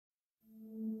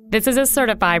This is a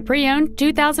certified pre-owned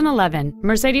 2011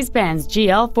 Mercedes-Benz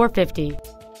GL450.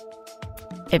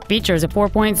 It features a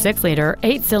 4.6-liter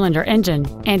 8-cylinder engine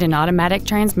and an automatic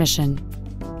transmission.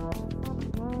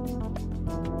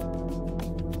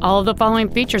 All of the following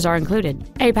features are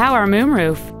included: a power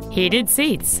moonroof, heated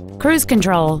seats, cruise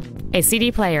control, a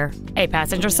CD player, a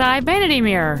passenger side vanity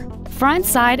mirror, front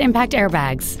side impact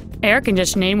airbags, air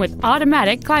conditioning with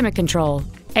automatic climate control,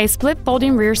 a split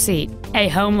folding rear seat, a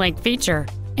home link feature,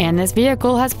 and this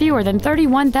vehicle has fewer than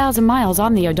 31,000 miles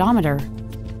on the odometer.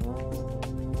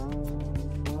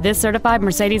 This certified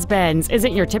Mercedes-Benz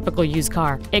isn't your typical used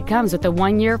car. It comes with a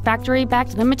 1-year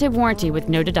factory-backed limited warranty with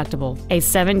no deductible, a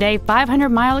 7-day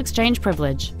 500-mile exchange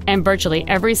privilege, and virtually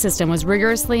every system was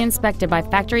rigorously inspected by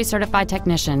factory-certified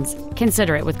technicians.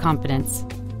 Consider it with confidence.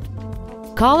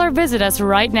 Call or visit us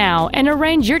right now and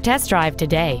arrange your test drive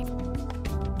today.